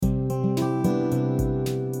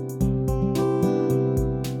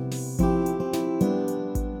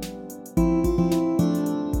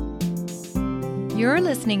You're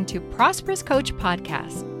listening to Prosperous Coach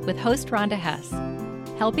Podcast with host Rhonda Hess,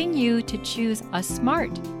 helping you to choose a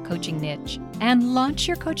smart coaching niche and launch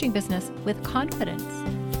your coaching business with confidence.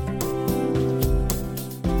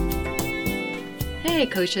 Hey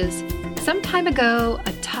coaches, some time ago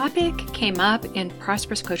a topic came up in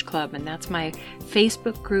Prosperous Coach Club, and that's my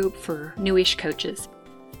Facebook group for newish coaches.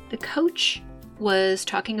 The coach was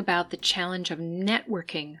talking about the challenge of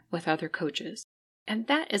networking with other coaches. And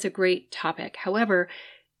that is a great topic. However,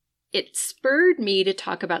 it spurred me to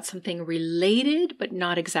talk about something related, but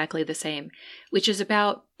not exactly the same, which is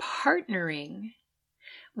about partnering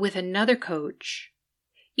with another coach,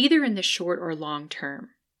 either in the short or long term.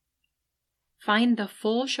 Find the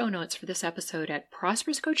full show notes for this episode at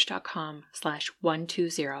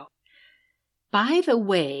prosperouscoach.com/120. By the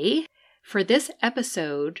way, for this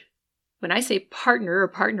episode, when I say partner or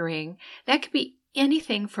partnering, that could be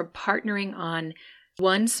anything from partnering on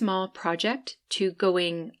one small project to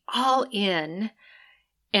going all in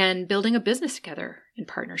and building a business together in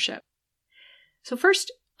partnership. So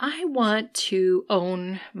first, I want to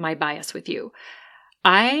own my bias with you.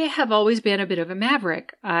 I have always been a bit of a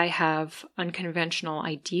maverick. I have unconventional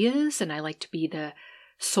ideas and I like to be the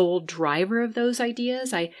sole driver of those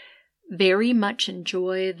ideas. I very much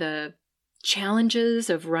enjoy the challenges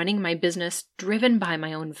of running my business driven by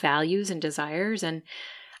my own values and desires, and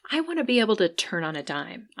I want to be able to turn on a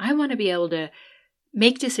dime. I want to be able to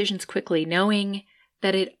make decisions quickly, knowing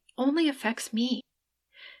that it only affects me.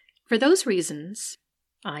 For those reasons,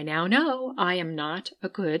 I now know I am not a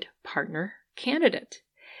good partner candidate.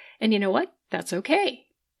 And you know what? That's okay.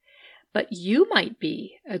 But you might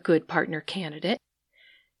be a good partner candidate.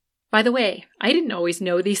 By the way, I didn't always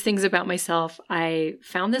know these things about myself. I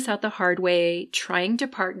found this out the hard way, trying to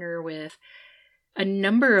partner with a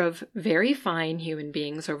number of very fine human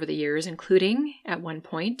beings over the years, including, at one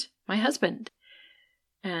point, my husband.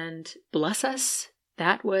 And bless us,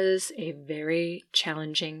 that was a very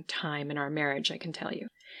challenging time in our marriage, I can tell you.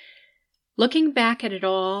 Looking back at it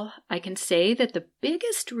all, I can say that the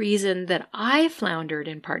biggest reason that I floundered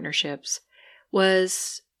in partnerships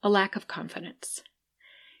was a lack of confidence.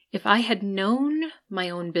 If I had known my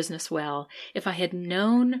own business well, if I had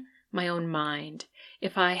known my own mind,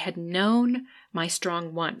 if I had known my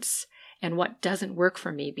strong wants and what doesn't work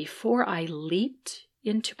for me before I leaped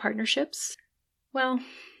into partnerships, well,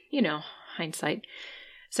 hindsight.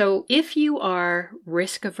 So if you are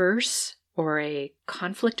risk averse or a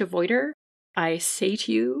conflict avoider, I say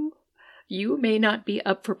to you, you may not be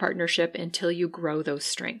up for partnership until you grow those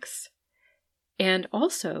strengths. And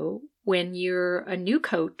also, when you're a new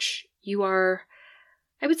coach, you are,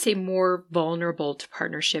 I would say, more vulnerable to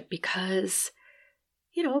partnership because,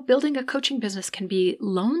 building a coaching business can be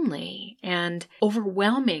lonely and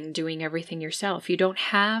overwhelming doing everything yourself. You don't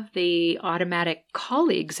have the automatic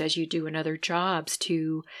colleagues as you do in other jobs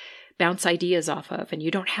to bounce ideas off of, and you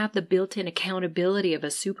don't have the built-in accountability of a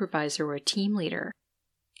supervisor or a team leader.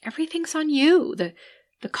 Everything's on you. The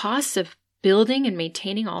costs of building and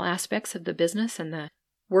maintaining all aspects of the business and the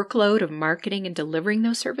workload of marketing and delivering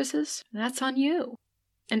those services, that's on you.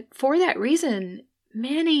 And for that reason,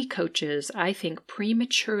 many coaches, I think,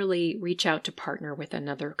 prematurely reach out to partner with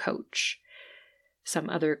another coach. Some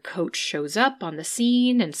other coach shows up on the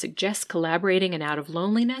scene and suggests collaborating, and out of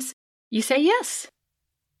loneliness, you say yes.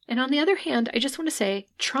 And on the other hand, I just want to say,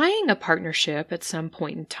 trying a partnership at some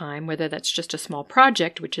point in time, whether that's just a small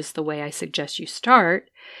project, which is the way I suggest you start,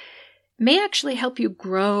 may actually help you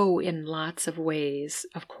grow in lots of ways,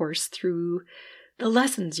 of course, through the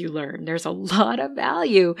lessons you learn. There's a lot of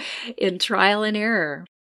value in trial and error.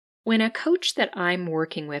 When a coach that I'm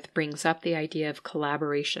working with brings up the idea of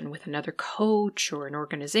collaboration with another coach or an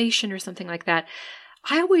organization or something like that,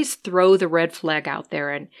 I always throw the red flag out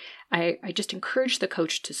there, and I just encourage the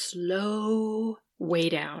coach to slow way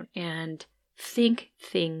down and think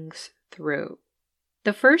things through.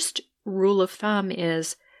 The first rule of thumb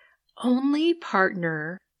is only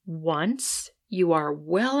partner once you are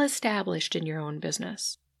well established in your own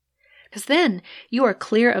business. Because then you are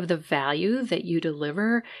clear of the value that you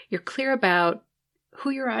deliver. You're clear about who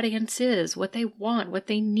your audience is, what they want, what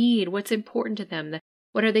they need, what's important to them,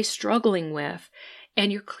 what are they struggling with.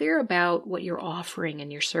 And you're clear about what you're offering in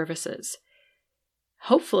your services.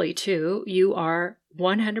 Hopefully, too, you are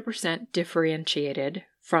 100% differentiated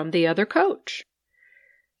from the other coach.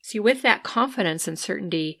 See, with that confidence and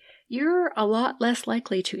certainty, you're a lot less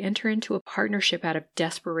likely to enter into a partnership out of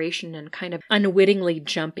desperation and kind of unwittingly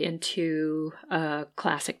jump into a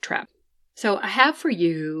classic trap. So I have for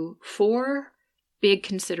you 4 big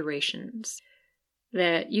considerations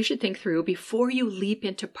that you should think through before you leap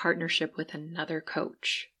into partnership with another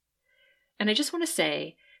coach. And I just want to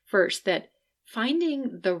say first that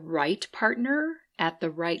finding the right partner at the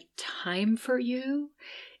right time for you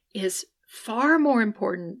is far more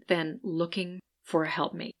important than looking for a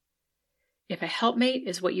helpmate. If a helpmate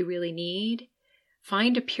is what you really need,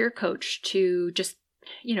 find a peer coach to just,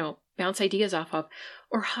 bounce ideas off of,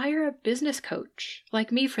 or hire a business coach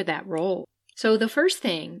like me for that role. So the first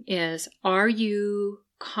thing is, are you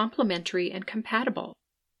complementary and compatible?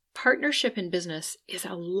 Partnership in business is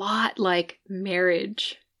a lot like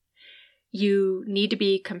marriage. You need to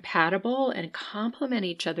be compatible and complement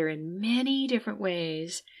each other in many different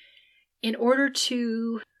ways in order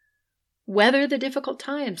to weather the difficult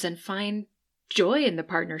times and find joy in the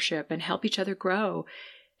partnership and help each other grow.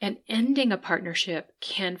 And ending a partnership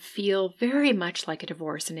can feel very much like a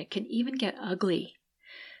divorce, and it can even get ugly.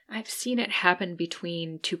 I've seen it happen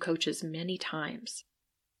between two coaches many times.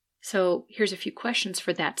 So here's a few questions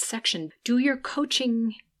for that section. Do your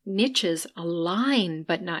coaching niches align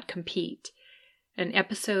but not compete? In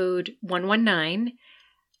episode 119,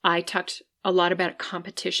 I talked a lot about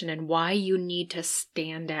competition and why you need to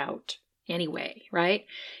stand out anyway, right?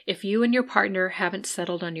 If you and your partner haven't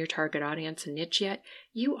settled on your target audience and niche yet,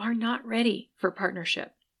 you are not ready for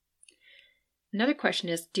partnership. Another question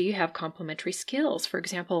is, do you have complementary skills? For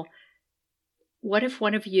example, what if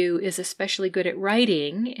one of you is especially good at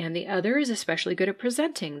writing and the other is especially good at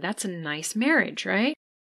presenting? That's a nice marriage, right?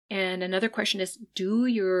 And another question is, do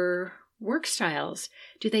your work styles,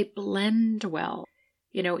 do they blend well?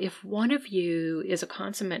 If one of you is a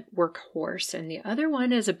consummate workhorse and the other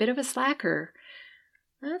one is a bit of a slacker,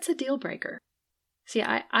 that's a deal breaker. See,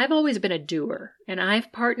 I've always been a doer, and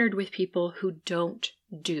I've partnered with people who don't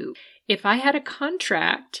do. If I had a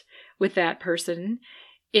contract with that person,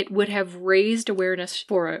 it would have raised awareness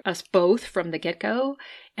for us both from the get-go,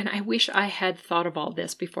 and I wish I had thought of all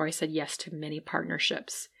this before I said yes to many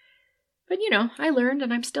partnerships. But I learned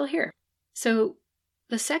and I'm still here. So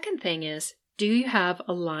the second thing is, do you have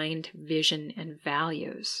aligned vision and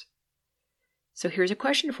values? So here's a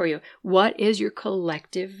question for you. What is your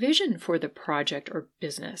collective vision for the project or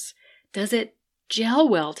business? Does it gel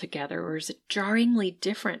well together, or is it jarringly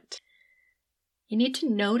different? You need to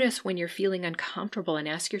notice when you're feeling uncomfortable and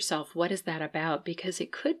ask yourself, what is that about? Because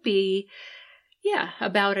it could be,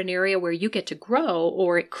 about an area where you get to grow,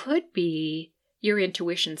 or it could be your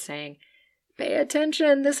intuition saying, pay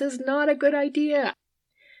attention, this is not a good idea.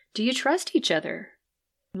 Do you trust each other?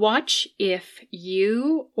 Watch if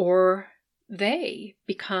you or they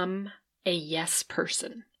become a yes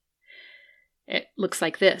person. It looks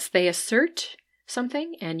like this. They assert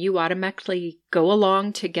something and you automatically go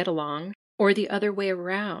along to get along, or the other way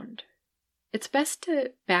around. It's best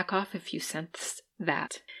to back off if you sense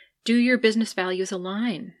that. Do your business values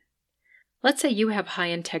align? Let's say you have high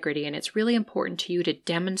integrity and it's really important to you to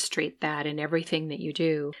demonstrate that in everything that you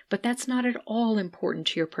do, but that's not at all important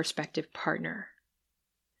to your prospective partner.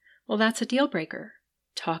 Well, that's a deal breaker.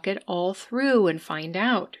 Talk it all through and find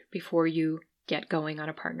out before you get going on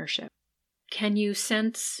a partnership. Can you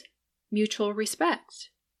sense mutual respect?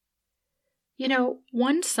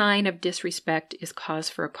 One sign of disrespect is cause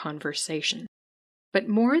for a conversation, but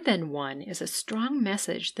more than one is a strong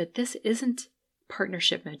message that this isn't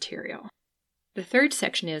partnership material. The third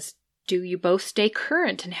section is, do you both stay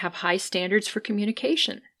current and have high standards for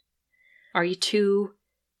communication? Are you two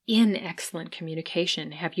in excellent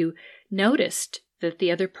communication? Have you noticed that the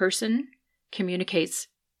other person communicates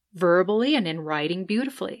verbally and in writing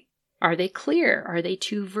beautifully? Are they clear? Are they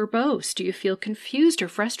too verbose? Do you feel confused or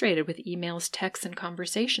frustrated with emails, texts, and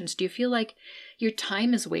conversations? Do you feel like your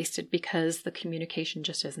time is wasted because the communication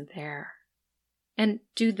just isn't there? And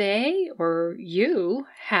do they or you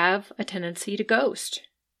have a tendency to ghost,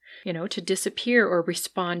 to disappear or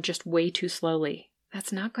respond just way too slowly?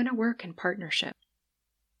 That's not going to work in partnership.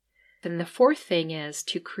 Then the fourth thing is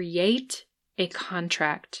to create a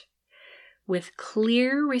contract with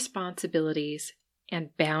clear responsibilities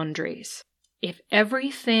and boundaries. If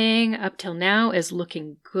everything up till now is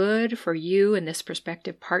looking good for you and this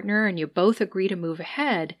prospective partner and you both agree to move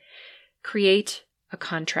ahead, create a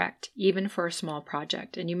contract, even for a small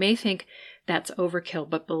project. And you may think that's overkill,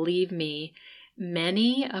 but believe me,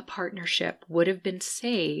 many a partnership would have been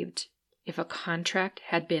saved if a contract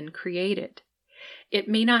had been created. It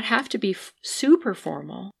may not have to be super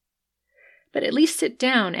formal, but at least sit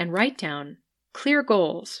down and write down clear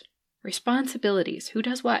goals, responsibilities, who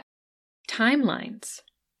does what, timelines,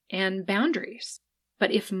 and boundaries.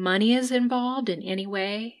 But if money is involved in any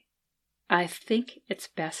way, I think it's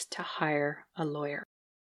best to hire a lawyer.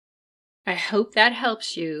 I hope that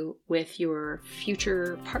helps you with your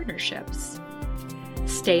future partnerships.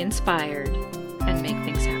 Stay inspired and make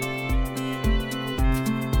things happen.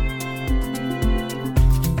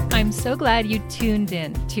 I'm so glad you tuned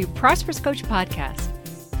in to Prosperous Coach Podcast.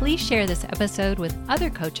 Please share this episode with other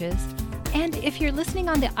coaches. And if you're listening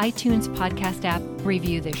on the iTunes podcast app,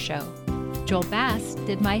 review this show. Joel Bass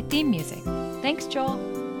did my theme music. Thanks,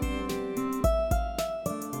 Joel.